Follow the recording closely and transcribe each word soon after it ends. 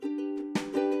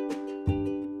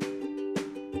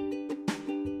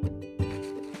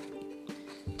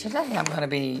Today I'm going to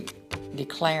be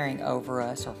declaring over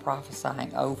us or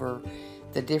prophesying over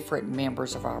the different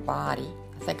members of our body.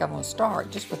 I think I'm going to start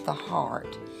just with the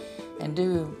heart and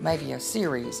do maybe a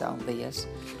series on this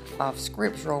of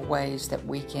scriptural ways that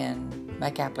we can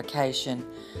make application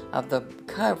of the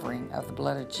covering of the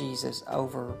blood of Jesus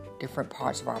over different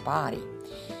parts of our body.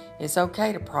 It's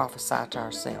okay to prophesy to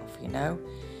ourselves,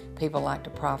 People like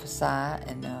to prophesy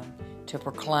and to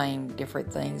proclaim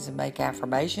different things and make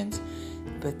affirmations,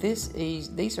 but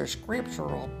these are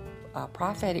scriptural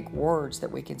prophetic words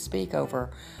that we can speak over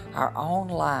our own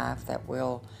life that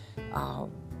will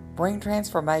bring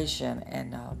transformation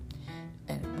and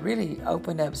really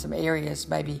open up some areas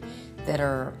maybe that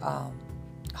are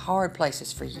hard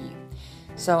places for you.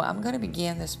 So I'm going to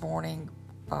begin this morning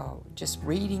just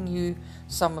reading you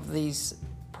some of these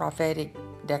prophetic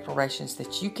declarations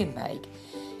that you can make,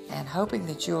 and hoping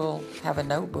that you'll have a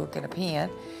notebook and a pen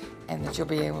and that you'll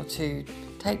be able to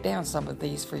take down some of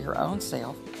these for your own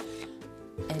self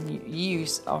and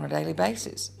use on a daily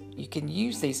basis. You can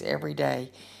use these every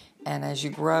day, and as you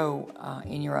grow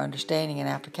in your understanding and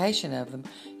application of them,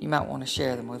 you might want to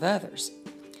share them with others.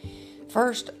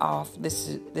 First off,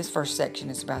 this first section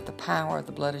is about the power of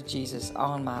the blood of Jesus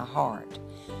on my heart.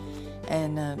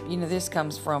 And, this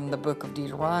comes from the book of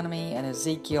Deuteronomy and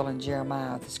Ezekiel and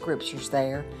Jeremiah, the scriptures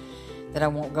there, that I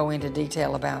won't go into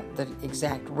detail about the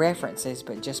exact references,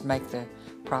 but just make the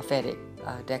prophetic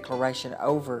declaration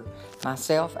over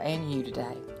myself and you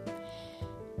today.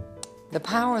 The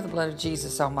power of the blood of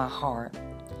Jesus on my heart.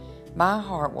 My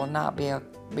heart will not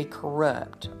be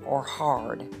corrupt or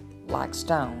hard like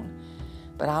stone,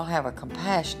 but I'll have a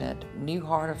compassionate new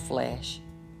heart of flesh.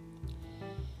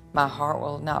 My heart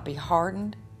will not be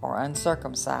hardened or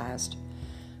uncircumcised,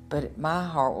 but my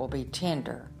heart will be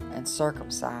tender and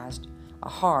circumcised, a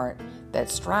heart that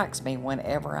strikes me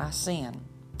whenever I sin.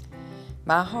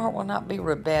 My heart will not be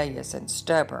rebellious and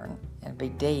stubborn and be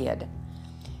dead,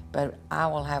 but I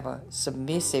will have a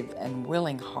submissive and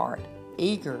willing heart,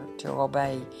 eager to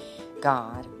obey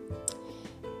God.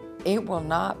 It will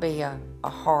not be a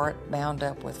heart bound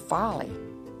up with folly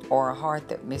or a heart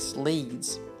that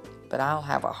misleads, but I'll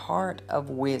have a heart of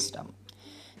wisdom.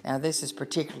 Now, this is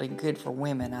particularly good for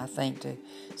women, I think, to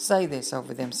say this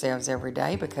over themselves every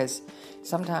day, because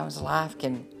sometimes life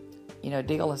can,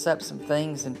 deal us up some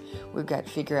things, and we've got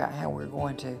to figure out how we're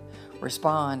going to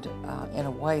respond in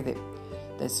a way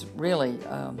that's really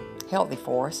healthy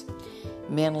for us,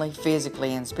 mentally,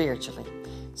 physically, and spiritually.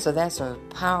 So that's a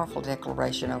powerful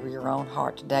declaration over your own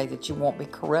heart today, that you won't be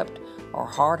corrupt or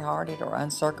hard-hearted or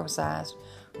uncircumcised,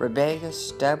 rebellious,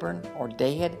 stubborn, or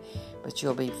dead, but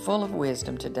you'll be full of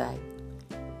wisdom today.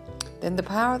 Then the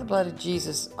power of the blood of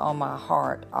Jesus on my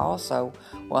heart also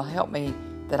will help me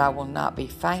that I will not be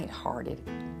faint-hearted,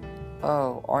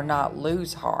 or not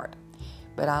lose heart,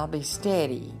 but I'll be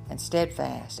steady and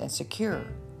steadfast and secure.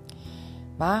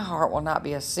 My heart will not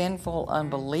be a sinful,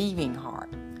 unbelieving heart,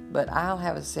 but I'll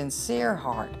have a sincere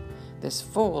heart that's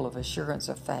full of assurance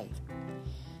of faith.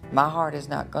 My heart is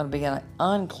not going to be an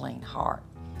unclean heart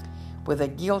with a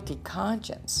guilty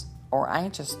conscience or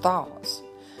anxious thoughts,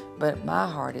 but my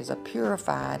heart is a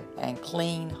purified and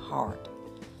clean heart.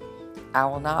 I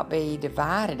will not be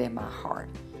divided in my heart,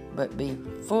 but be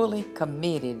fully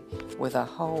committed with a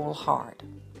whole heart.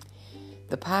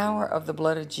 The power of the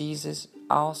blood of Jesus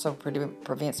also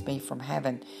prevents me from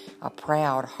having a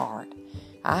proud heart.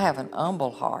 I have an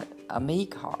humble heart, a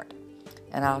meek heart,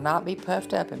 and I'll not be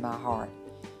puffed up in my heart,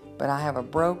 but I have a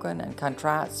broken and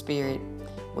contrite spirit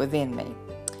within me.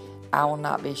 I will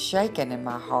not be shaken in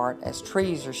my heart as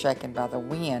trees are shaken by the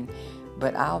wind,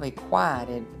 but I'll be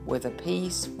quieted with a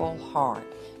peaceful heart,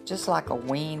 just like a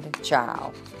weaned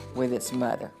child with its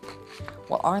mother.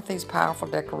 Well, aren't these powerful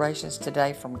declarations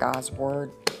today from God's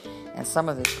Word? And some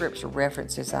of the scripture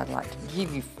references I'd like to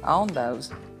give you on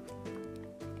those.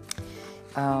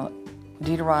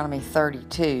 Deuteronomy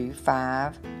 32,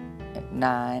 5,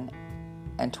 9,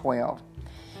 and 12.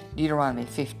 Deuteronomy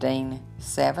 15,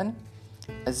 7.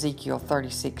 Ezekiel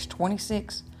 36,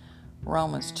 26.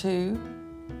 Romans 2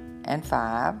 and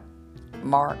 5.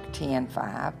 Mark 10,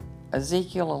 5.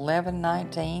 Ezekiel 11,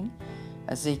 19.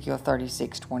 Ezekiel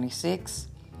 36, 26.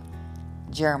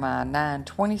 Jeremiah 9,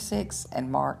 26.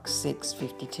 And Mark 6,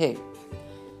 52.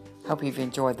 Hope you've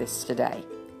enjoyed this today.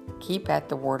 Keep at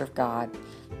the Word of God.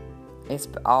 It's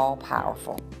all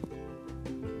powerful.